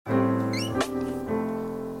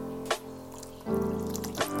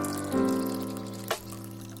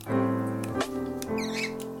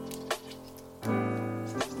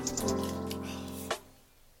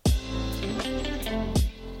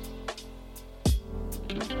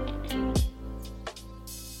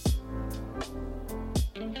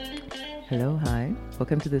Hello, hi.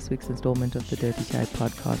 Welcome to this week's installment of the Dirty Chai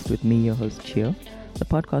podcast with me, your host, Chio, the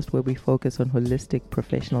podcast where we focus on holistic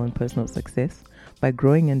professional and personal success by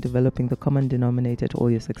growing and developing the common denominator to all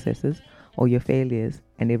your successes, all your failures,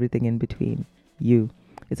 and everything in between, you.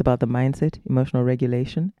 It's about the mindset, emotional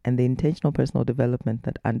regulation, and the intentional personal development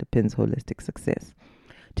that underpins holistic success.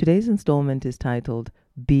 Today's installment is titled,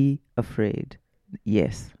 Be Afraid.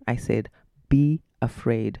 Yes, I said, be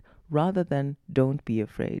afraid, rather than don't be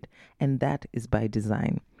afraid. And that is by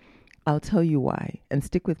design. I'll tell you why, and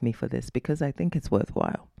stick with me for this because I think it's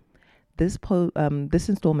worthwhile. This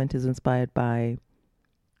installment is inspired by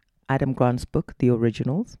Adam Grant's book, The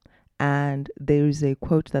Originals, and there is a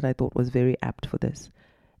quote that I thought was very apt for this.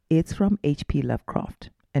 It's from H.P. Lovecraft,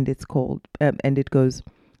 and it's called, and it goes,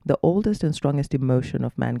 "The oldest and strongest emotion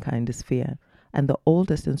of mankind is fear, and the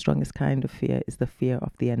oldest and strongest kind of fear is the fear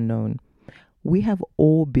of the unknown." We have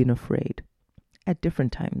all been afraid at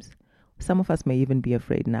different times. Some of us may even be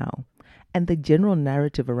afraid now. And the general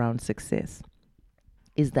narrative around success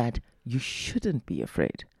is that you shouldn't be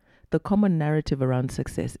afraid. The common narrative around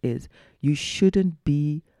success is you shouldn't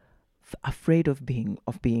be afraid of being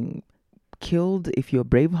killed if you're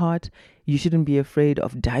Braveheart. You shouldn't be afraid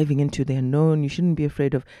of diving into the unknown. You shouldn't be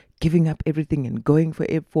afraid of giving up everything and going for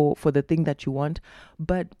the thing that you want.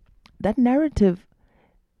 But that narrative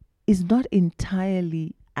is not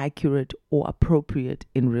entirely accurate or appropriate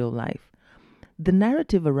in real life. The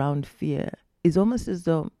narrative around fear is almost as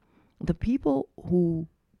though the people who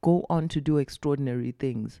go on to do extraordinary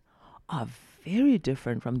things are very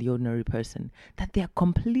different from the ordinary person, that they are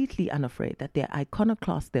completely unafraid, that they're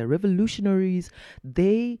iconoclasts, they're revolutionaries,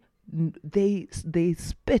 they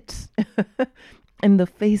spit in the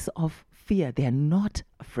face of fear. They are not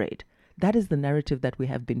afraid. That is the narrative that we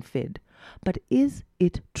have been fed. But is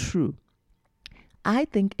it true? I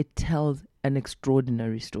think it tells an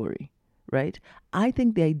extraordinary story, right? I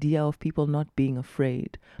think the idea of people not being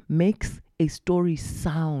afraid makes a story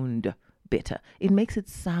sound better. It makes it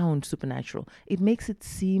sound supernatural. It makes it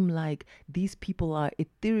seem like these people are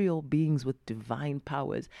ethereal beings with divine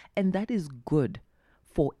powers, and that is good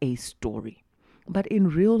for a story. But in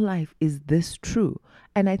real life, is this true?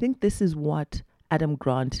 And I think this is what Adam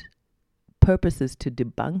Grant purposes to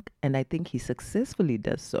debunk, and I think he successfully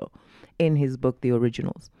does so in his book, The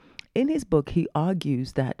Originals. In his book, he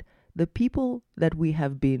argues that the people that we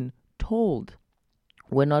have been told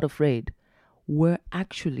were not afraid were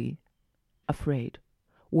actually afraid,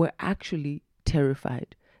 were actually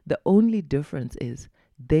terrified. The only difference is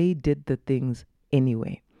they did the things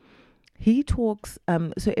anyway. He talks,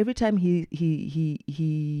 so every time he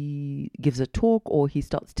gives a talk or he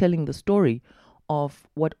starts telling the story of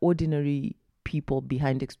what ordinary people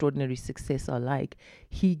behind extraordinary success are like,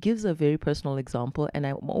 he gives a very personal example, and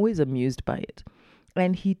I'm always amused by it.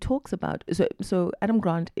 And he talks about, so Adam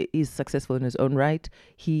Grant is successful in his own right.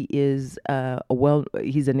 He is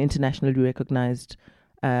he's an internationally recognized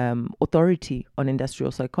authority on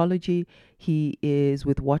industrial psychology. He is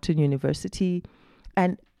with Wharton University,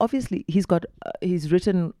 and obviously he's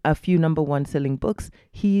written a few number one selling books.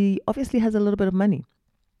 He obviously has a little bit of money.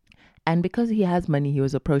 And because he has money, he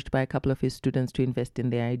was approached by a couple of his students to invest in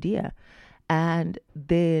their idea. And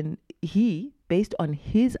then he, based on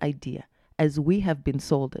his idea, as we have been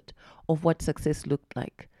sold it, of what success looked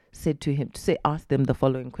like, asked them the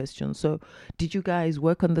following question. So, did you guys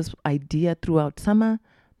work on this idea throughout summer?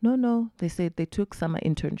 No. They said they took summer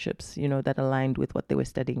internships, that aligned with what they were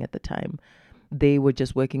studying at the time. They were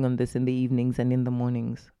just working on this in the evenings and in the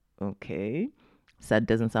mornings. Okay. So that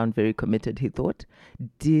doesn't sound very committed, he thought.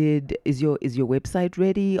 Is your website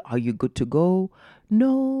ready? Are you good to go?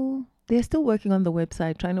 No, they're still working on the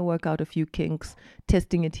website, trying to work out a few kinks,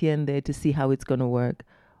 testing it here and there to see how it's going to work.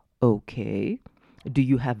 Okay. Do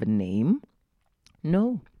you have a name?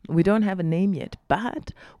 No, we don't have a name yet,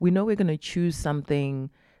 but we know we're going to choose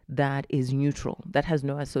something that is neutral, that has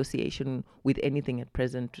no association with anything at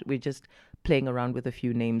present. We're just playing around with a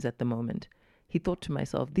few names at the moment. He thought to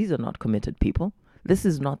myself, these are not committed people. This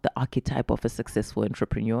is not the archetype of a successful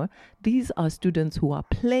entrepreneur. These are students who are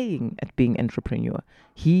playing at being entrepreneur.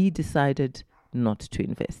 He decided not to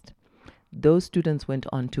invest. Those students went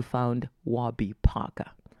on to found Warby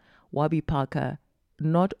Parker. Warby Parker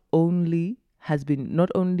not only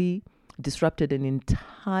disrupted an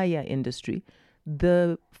entire industry,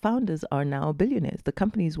 the founders are now billionaires. The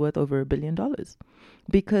company is worth over $1 billion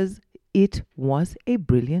because it was a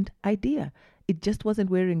brilliant idea. It just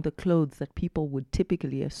wasn't wearing the clothes that people would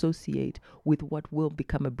typically associate with what will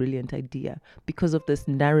become a brilliant idea because of this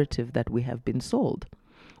narrative that we have been sold.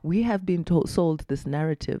 We have been sold this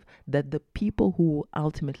narrative that the people who will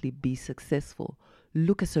ultimately be successful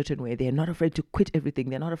look a certain way. They're not afraid to quit everything.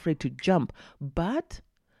 They're not afraid to jump. But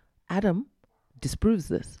Adam disproves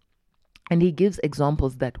this. And he gives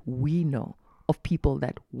examples that we know, of people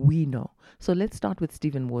that we know. So let's start with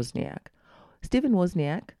Stephen Wozniak. Stephen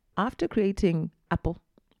Wozniak, after creating Apple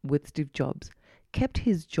with Steve Jobs, kept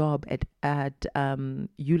his job at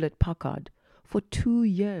Hewlett Packard for 2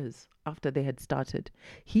 years after they had started.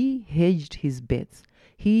 He hedged his bets.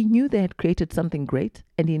 He knew they had created something great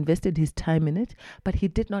and he invested his time in it, but he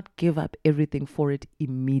did not give up everything for it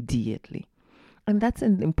immediately. And that's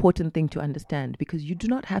an important thing to understand, because you do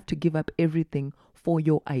not have to give up everything for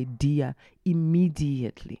your idea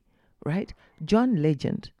immediately, right? John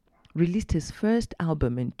Legend released his first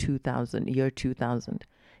album in year 2000.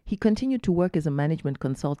 He continued to work as a management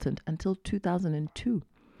consultant until 2002.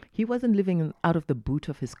 He wasn't living out of the boot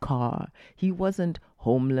of his car. He wasn't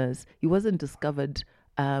homeless. He wasn't discovered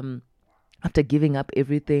after giving up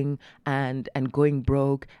everything and going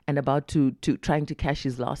broke and about to trying to cash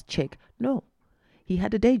his last check. No. He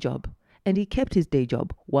had a day job, and he kept his day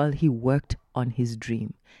job while he worked on his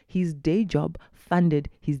dream. His day job funded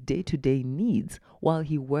his day-to-day needs while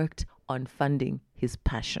he worked on funding his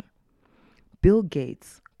passion. Bill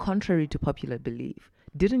Gates, contrary to popular belief,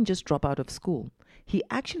 didn't just drop out of school. He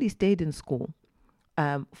actually stayed in school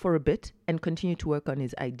for a bit and continued to work on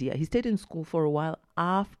his idea. He stayed in school for a while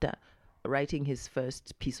after writing his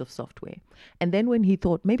first piece of software. And then when he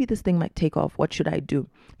thought, maybe this thing might take off, what should I do?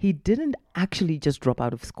 He didn't actually just drop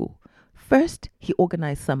out of school. First, he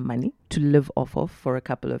organized some money to live off of for a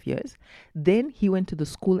couple of years. Then he went to the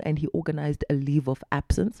school and he organized a leave of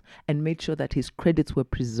absence and made sure that his credits were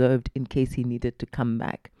preserved in case he needed to come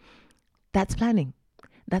back. That's planning.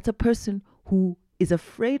 That's a person who is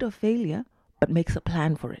afraid of failure but makes a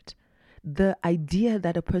plan for it. The idea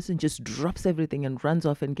that a person just drops everything and runs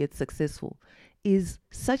off and gets successful is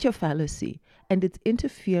such a fallacy, and it's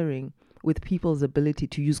interfering with people's ability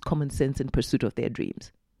to use common sense in pursuit of their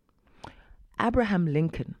dreams. Abraham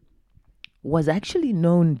Lincoln was actually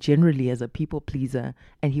known generally as a people pleaser,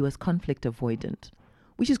 and he was conflict avoidant,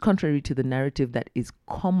 which is contrary to the narrative that is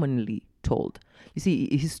commonly told. You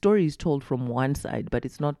see, his story is told from one side, but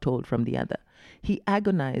it's not told from the other. He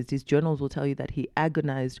agonized. His journals will tell you that he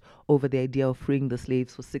agonized over the idea of freeing the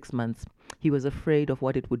slaves for 6 months. He was afraid of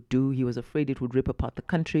what it would do. He was afraid it would rip apart the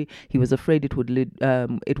country. He was afraid it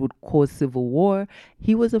would cause civil war.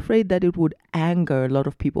 He was afraid that it would anger a lot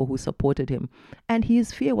of people who supported him. And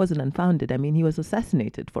his fear wasn't unfounded. I mean, he was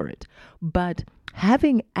assassinated for it. But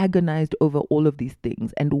having agonized over all of these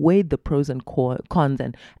things and weighed the pros and cons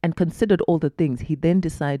and considered all the things, he then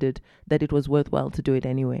decided that it was worthwhile to do it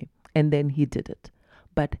anyway. And then he did it.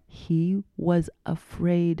 But he was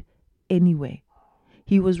afraid anyway.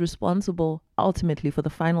 He was responsible ultimately for the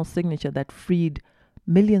final signature that freed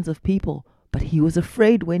millions of people. But he was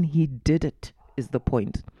afraid when he did it, is the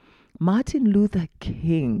point. Martin Luther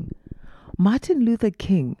King,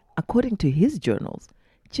 according to his journals,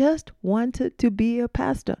 just wanted to be a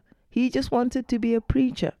pastor. He just wanted to be a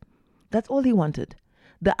preacher. That's all he wanted.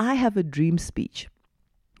 The I Have a Dream speech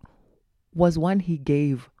was one he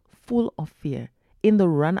gave full of fear. In the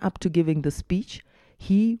run-up to giving the speech,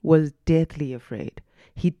 he was deathly afraid.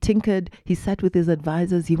 He tinkered, he sat with his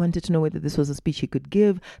advisors, he wanted to know whether this was a speech he could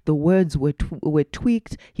give. The words were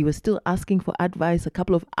tweaked. He was still asking for advice a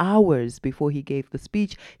couple of hours before he gave the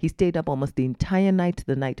speech. He stayed up almost the entire night,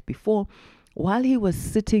 the night before. While he was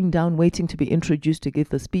sitting down waiting to be introduced to give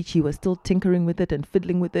the speech, he was still tinkering with it and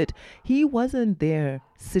fiddling with it. He wasn't there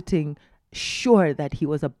sitting sure that he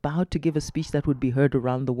was about to give a speech that would be heard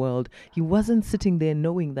around the world. He wasn't sitting there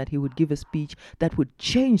knowing that he would give a speech that would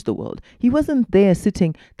change the world. He wasn't there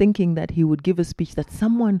sitting thinking that he would give a speech that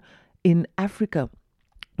someone in Africa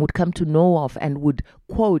would come to know of and would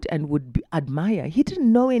quote and would admire. He didn't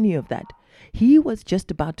know any of that. He was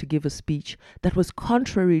just about to give a speech that was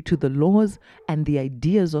contrary to the laws and the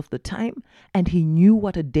ideas of the time, and he knew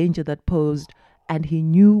what a danger that posed, and he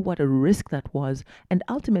knew what a risk that was, and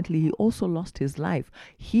ultimately he also lost his life.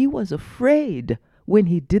 He was afraid when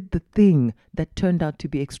he did the thing that turned out to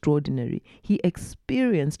be extraordinary. He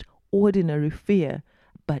experienced ordinary fear,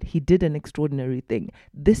 but he did an extraordinary thing.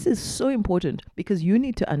 This is so important because you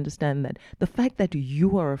need to understand that the fact that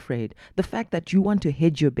you are afraid, the fact that you want to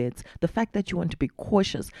hedge your bets, the fact that you want to be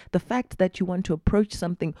cautious, the fact that you want to approach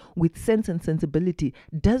something with sense and sensibility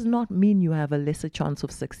does not mean you have a lesser chance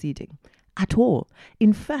of succeeding at all.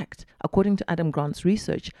 In fact, according to Adam Grant's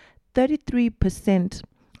research, 33%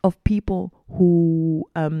 of people who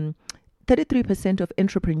 33% of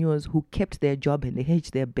entrepreneurs who kept their job and they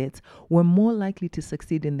hedged their bets were more likely to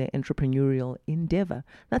succeed in their entrepreneurial endeavor.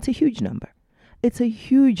 That's a huge number. It's a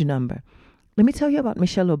huge number. let me tell you about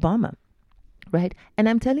Michelle Obama, right? And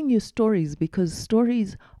I'm telling you stories because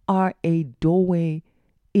stories are a doorway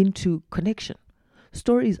into connection.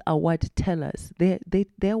 Stories are what tell us,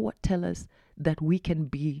 they're what tell us that we can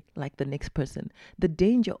be like the next person. The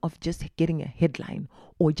danger of just getting a headline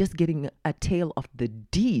or just getting a tale of the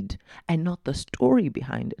deed and not the story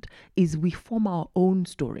behind it is we form our own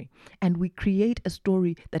story and we create a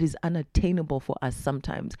story that is unattainable for us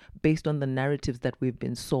sometimes based on the narratives that we've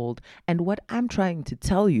been sold. And what I'm trying to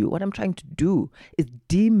tell you, what I'm trying to do is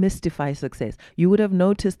demystify success. You would have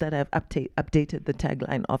noticed that I've updated the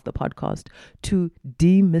tagline of the podcast to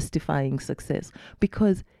demystifying success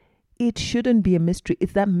because it shouldn't be a mystery.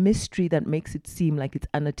 It's that mystery that makes it seem like it's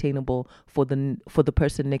unattainable for the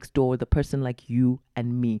person next door, the person like you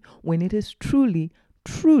and me, when it is truly,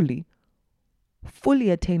 truly, fully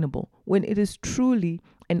attainable, when it is truly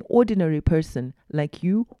an ordinary person like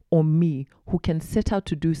you or me who can set out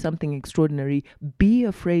to do something extraordinary, be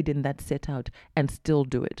afraid in that set out, and still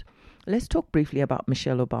do it. Let's talk briefly about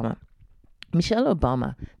Michelle Obama. Michelle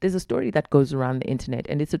Obama, there's a story that goes around the internet,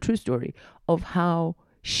 and it's a true story of how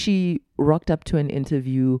she rocked up to an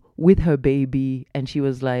interview with her baby and she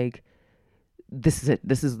was like, this is it.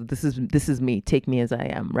 This is me. Take me as I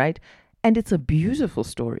am, right? And it's a beautiful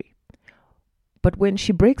story. But when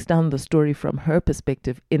she breaks down the story from her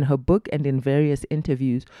perspective in her book and in various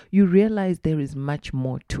interviews, you realize there is much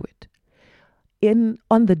more to it.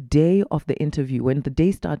 On the day of the interview, when the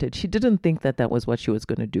day started, she didn't think that was what she was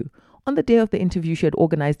going to do. On the day of the interview, she had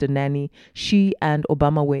organized a nanny. She and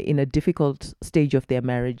Obama were in a difficult stage of their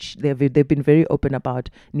marriage. They've been very open about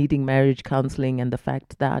needing marriage counseling and the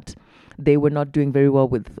fact that they were not doing very well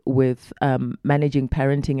with managing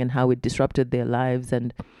parenting and how it disrupted their lives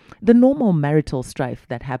and the normal marital strife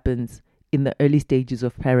that happens in the early stages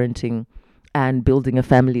of parenting and building a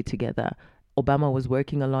family together. Obama was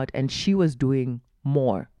working a lot and she was doing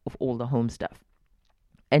more of all the home stuff.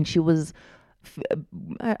 And she was,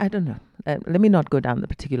 I don't know, let me not go down the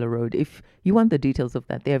particular road. If you want the details of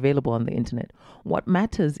that, they're available on the internet. What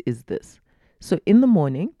matters is this. So in the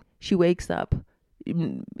morning, she wakes up.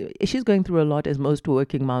 She's going through a lot, as most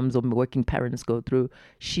working moms or working parents go through.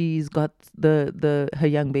 She's got her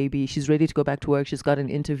young baby. She's ready to go back to work. She's got an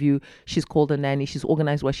interview. She's called a nanny. She's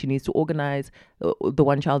organized what she needs to organize. The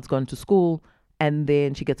one child's gone to school, and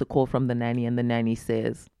then she gets a call from the nanny, and the nanny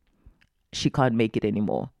says she can't make it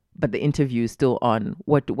anymore. But the interview is still on.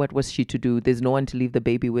 What was she to do? There's no one to leave the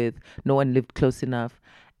baby with. No one lived close enough.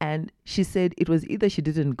 And she said it was either she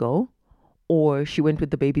didn't go or she went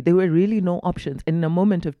with the baby. There were really no options. And in a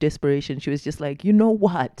moment of desperation, she was just like, you know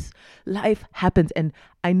what? Life happens. And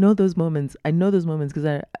I know those moments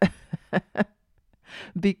because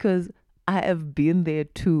because I have been there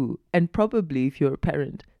too. And probably if you're a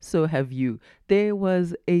parent, so have you. There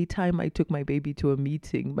was a time I took my baby to a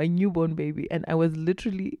meeting, my newborn baby, and I was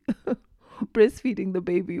literally breastfeeding the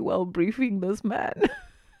baby while briefing this man.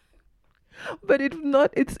 But it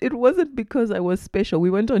wasn't because I was special. We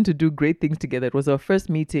went on to do great things together. It was our first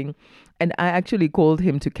meeting and I actually called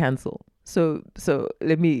him to cancel. So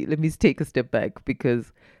let me take a step back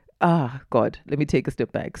because let me take a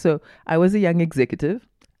step back. So I was a young executive.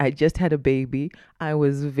 I just had a baby. I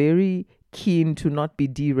was very keen to not be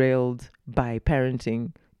derailed by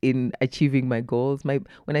parenting in achieving my goals. When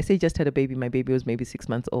I say just had a baby, my baby was maybe 6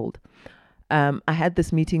 months old. I had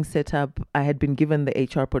this meeting set up. I had been given the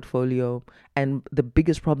HR portfolio. And the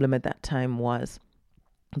biggest problem at that time was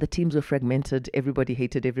the teams were fragmented. Everybody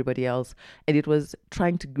hated everybody else. And it was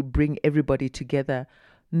trying to bring everybody together,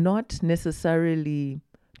 not necessarily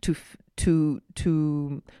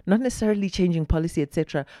not necessarily changing policy,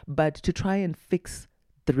 etc., but to try and fix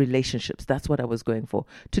the relationships. That's what I was going for.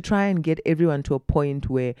 To try and get everyone to a point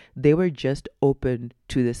where they were just open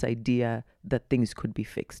to this idea that things could be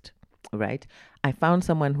fixed. Right? I found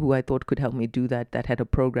someone who I thought could help me do that had a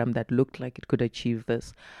program that looked like it could achieve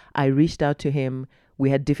this. I reached out to him. We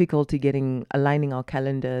had difficulty aligning our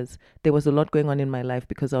calendars. There was a lot going on in my life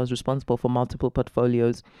because I was responsible for multiple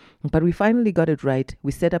portfolios. But we finally got it right.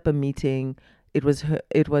 We set up a meeting. It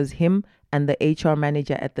was him and the HR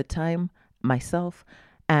manager at the time, myself,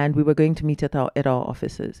 and we were going to meet at our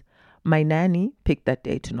offices. My nanny picked that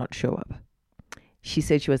day to not show up. She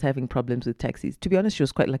said she was having problems with taxis. To be honest, she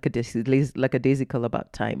was quite like a daisical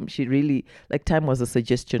about time. She really, time was a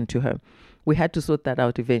suggestion to her. We had to sort that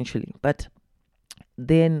out eventually. But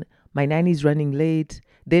then my nanny's running late.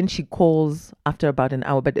 Then she calls after about an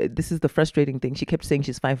hour. But this is the frustrating thing. She kept saying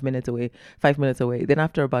she's 5 minutes away. Then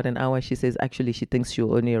after about an hour, she says, actually, she thinks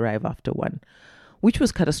she'll only arrive after 1, which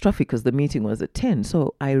was catastrophic because the meeting was at 10.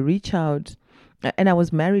 So I reach out and I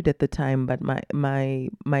was married at the time, but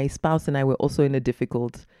my spouse and I were also in a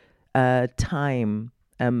difficult time.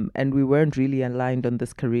 And we weren't really aligned on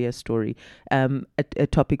this career story. A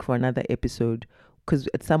topic for another episode, because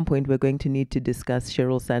at some point we're going to need to discuss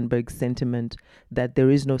Sheryl Sandberg's sentiment that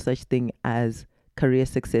there is no such thing as career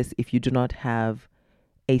success if you do not have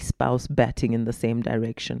a spouse batting in the same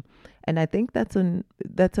direction. And I think that's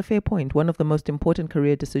a fair point. One of the most important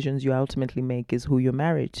career decisions you ultimately make is who you're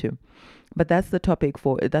married to. But that's a topic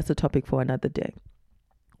for another day.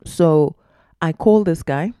 So I call this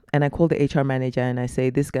guy and I call the HR manager and I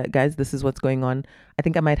say, guys, this is what's going on. I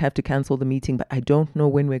think I might have to cancel the meeting, but I don't know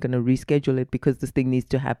when we're going to reschedule it because this thing needs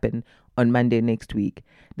to happen on Monday next week.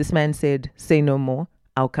 This man said, say no more.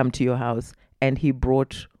 I'll come to your house. And he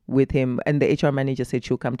brought with him, and the HR manager said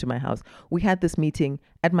she'll come to my house. We had this meeting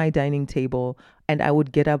at my dining table, and I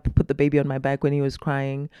would get up, put the baby on my back when he was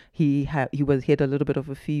crying. He had a little bit of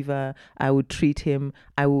a fever. I would treat him,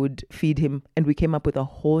 I would feed him, and we came up with a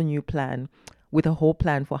whole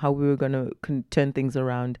plan for how we were going to turn things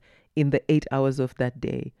around in the 8 hours of that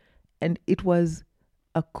day. And it was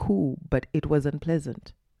a coup, but it was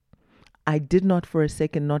unpleasant. I did not for a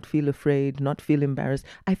second not feel afraid, not feel embarrassed.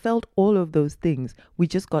 I felt all of those things. We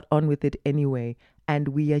just got on with it anyway. And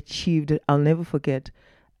we achieved it. I'll never forget,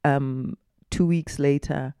 2 weeks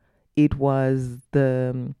later, it was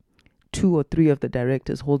the 2 or 3 of the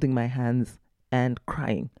directors holding my hands and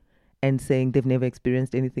crying and saying they've never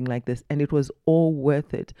experienced anything like this. And it was all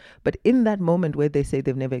worth it. But in that moment where they say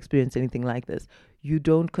they've never experienced anything like this, you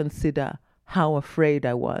don't consider how afraid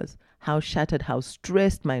I was, how shattered, how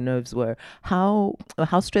stressed my nerves were, how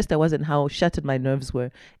stressed I was and how shattered my nerves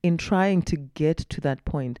were in trying to get to that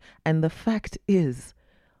point. And the fact is,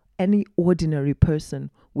 any ordinary person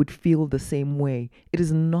would feel the same way. It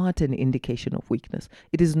is not an indication of weakness.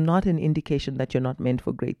 It is not an indication that you're not meant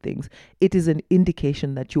for great things. It is an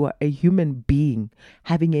indication that you are a human being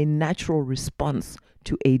having a natural response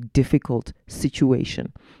to a difficult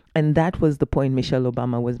situation. And that was the point Michelle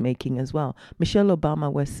Obama was making as well. Michelle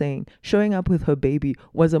Obama was saying showing up with her baby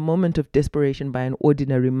was a moment of desperation by an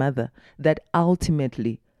ordinary mother that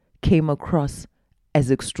ultimately came across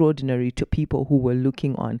as extraordinary to people who were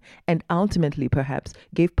looking on, and ultimately perhaps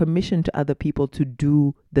gave permission to other people to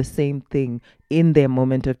do the same thing in their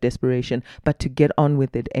moment of desperation, but to get on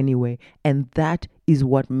with it anyway. And that is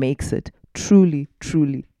what makes it truly,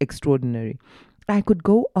 truly extraordinary. I could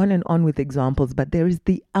go on and on with examples, but there is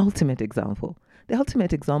the ultimate example. The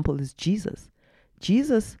ultimate example is Jesus.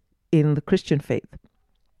 Jesus in the Christian faith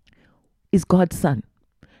is God's son.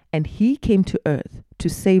 And he came to earth to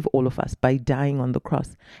save all of us by dying on the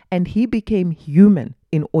cross. And he became human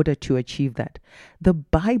in order to achieve that. The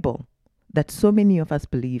Bible that so many of us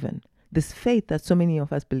believe in, this faith that so many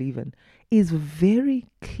of us believe in, is very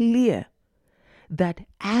clear that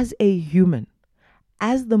as a human,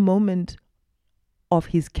 as the moment of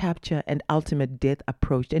his capture and ultimate death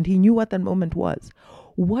approached, and he knew what that moment was.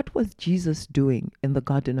 What was Jesus doing in the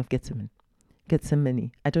Garden of Gethsemane?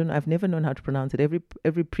 I don't know. I've never known how to pronounce it.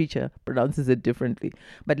 Every preacher pronounces it differently.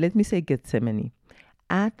 But let me say Gethsemane.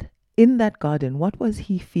 In that garden, what was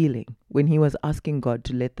he feeling when he was asking God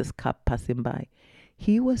to let this cup pass him by?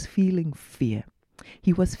 He was feeling fear.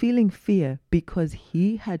 He was feeling fear because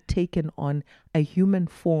he had taken on a human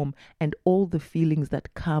form and all the feelings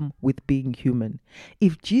that come with being human.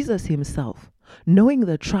 If Jesus himself, knowing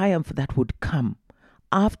the triumph that would come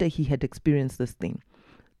after he had experienced this thing,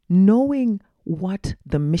 knowing what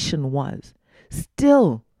the mission was,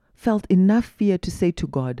 still felt enough fear to say to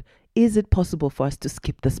God, is it possible for us to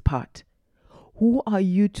skip this part? Who are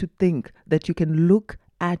you to think that you can look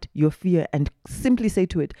at your fear and simply say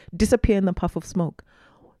to it, disappear in the puff of smoke?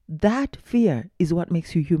 That fear is what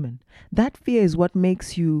makes you human. That fear is what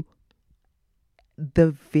makes you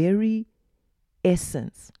the very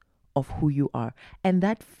essence of who you are. And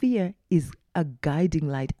that fear is a guiding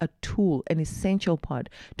light, a tool, an essential part.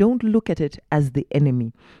 Don't look at it as the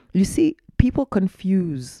enemy. You see, people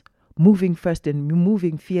confuse moving first and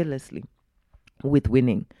moving fearlessly with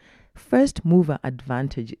winning. First mover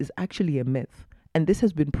advantage is actually a myth. And this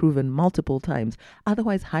has been proven multiple times.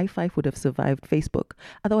 Otherwise, High Five would have survived Facebook.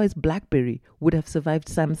 Otherwise, BlackBerry would have survived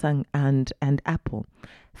Samsung and Apple.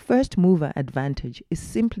 First mover advantage is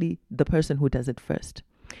simply the person who does it first.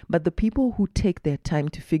 But the people who take their time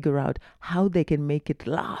to figure out how they can make it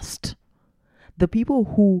last, the people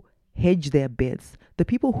who hedge their bets, the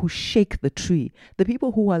people who shake the tree, the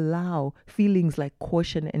people who allow feelings like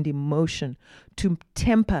caution and emotion to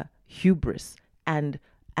temper hubris and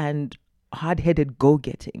hard-headed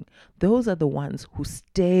go-getting, those are the ones who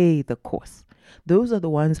stay the course. Those are the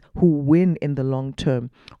ones who win in the long term.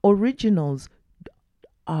 Originals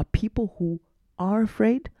are people who are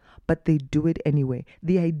afraid, but they do it anyway.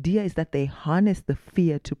 The idea is that they harness the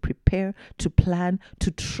fear to prepare, to plan,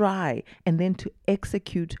 to try, and then to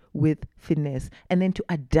execute with finesse, and then to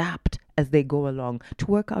adapt as they go along, to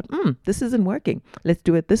work out, this isn't working. Let's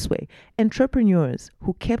do it this way. Entrepreneurs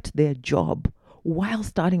who kept their job while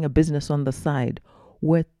starting a business on the side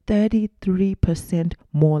were 33%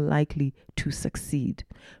 more likely to succeed.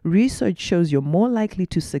 Research shows you're more likely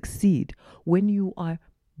to succeed when you are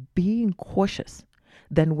being cautious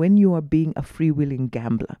than when you are being a freewheeling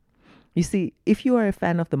gambler. You see, if you are a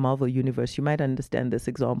fan of the Marvel Universe, you might understand this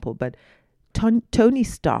example, but Tony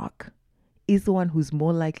Stark is the one who's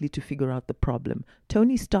more likely to figure out the problem.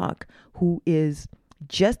 Tony Stark, who is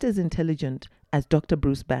just as intelligent as Dr.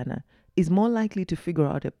 Bruce Banner, is more likely to figure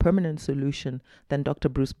out a permanent solution than Dr.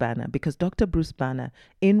 Bruce Banner, because Dr. Bruce Banner,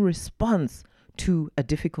 in response to a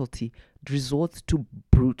difficulty, resorts to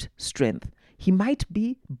brute strength. He might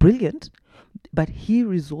be brilliant, but he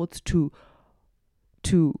resorts to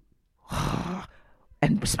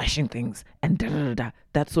and smashing things and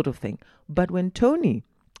that sort of thing. But when Tony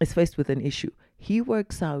is faced with an issue, he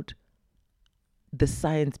works out the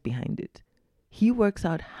science behind it. He works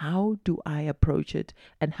out, how do I approach it,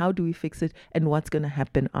 and how do we fix it, and what's going to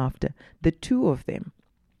happen after. The two of them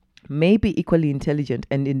may be equally intelligent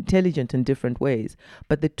and intelligent in different ways,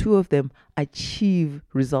 but the two of them achieve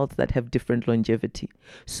results that have different longevity.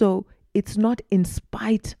 So it's not in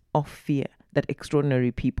spite of fear that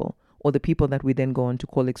extraordinary people, or the people that we then go on to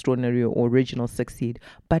call extraordinary or original, succeed,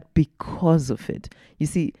 but because of it. You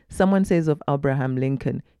see, someone says of Abraham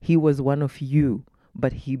Lincoln, he was one of you,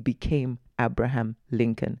 but he became Abraham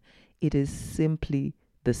Lincoln. It is simply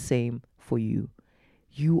the same for you.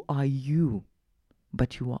 You are you,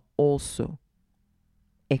 but you are also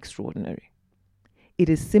extraordinary. It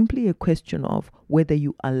is simply a question of whether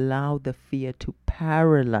you allow the fear to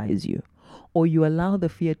paralyze you, or you allow the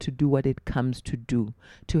fear to do what it comes to do,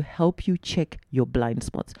 to help you check your blind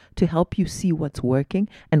spots, to help you see what's working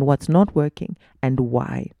and what's not working and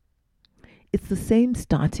why. It's the same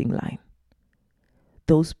starting line.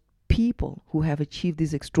 Those people who have achieved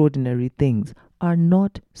these extraordinary things are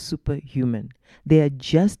not superhuman. They are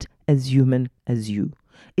just as human as you.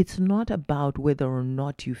 It's not about whether or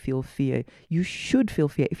not you feel fear. You should feel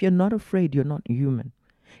fear. If you're not afraid, you're not human.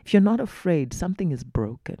 If you're not afraid, something is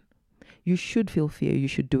broken. You should feel fear. You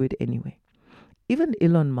should do it anyway. Even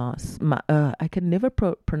Elon Musk, I can never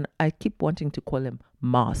I keep wanting to call him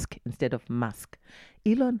Musk instead of Musk.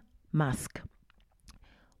 Elon Musk,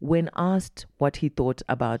 when asked what he thought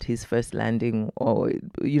about his first landing, or,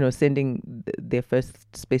 sending their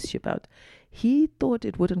first spaceship out, he thought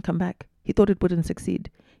it wouldn't come back. He thought it wouldn't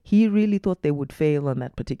succeed. He really thought they would fail on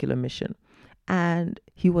that particular mission. And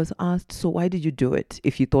he was asked, so why did you do it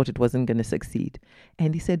if you thought it wasn't going to succeed?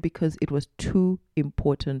 And he said, because it was too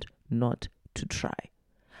important not to try.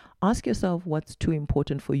 Ask yourself what's too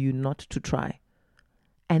important for you not to try.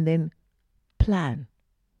 And then plan.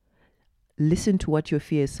 Listen to what your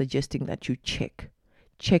fear is suggesting that you check.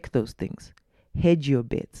 Check those things. Hedge your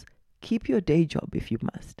bets. Keep your day job if you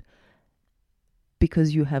must,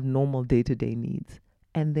 because you have normal day-to-day needs.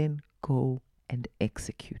 And then go and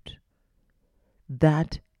execute.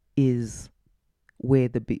 That is where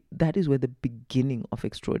the beginning of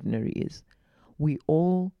extraordinary is. We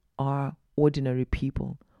all are ordinary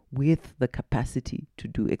people with the capacity to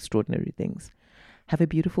do extraordinary things. Have a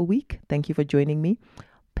beautiful week. Thank you for joining me.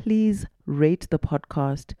 Please rate the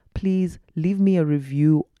podcast. Please leave me a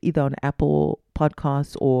review either on Apple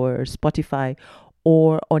Podcasts or Spotify,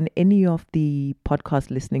 or on any of the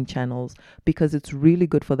podcast listening channels, because it's really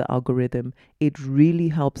good for the algorithm. It really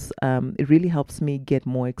helps. It really helps me get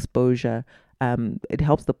more exposure. It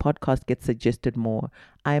helps the podcast get suggested more.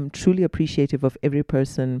 I am truly appreciative of every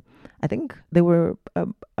person. I think there were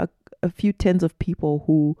a few tens of people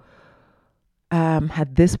who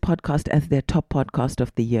had this podcast as their top podcast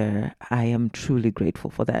of the year. I am truly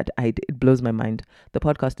grateful for that. It blows my mind. The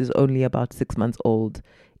podcast is only about 6 months old.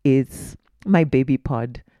 It's my baby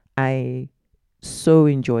pod. I so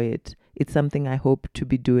enjoy it. It's something I hope to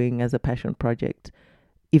be doing as a passion project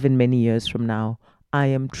even many years from now. I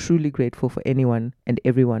am truly grateful for anyone and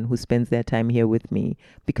everyone who spends their time here with me,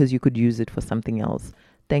 because you could use it for something else.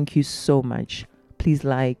 Thank you so much. Please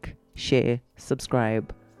like, share,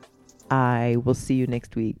 subscribe. I will see you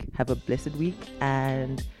next week. Have a blessed week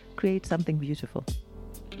and create something beautiful.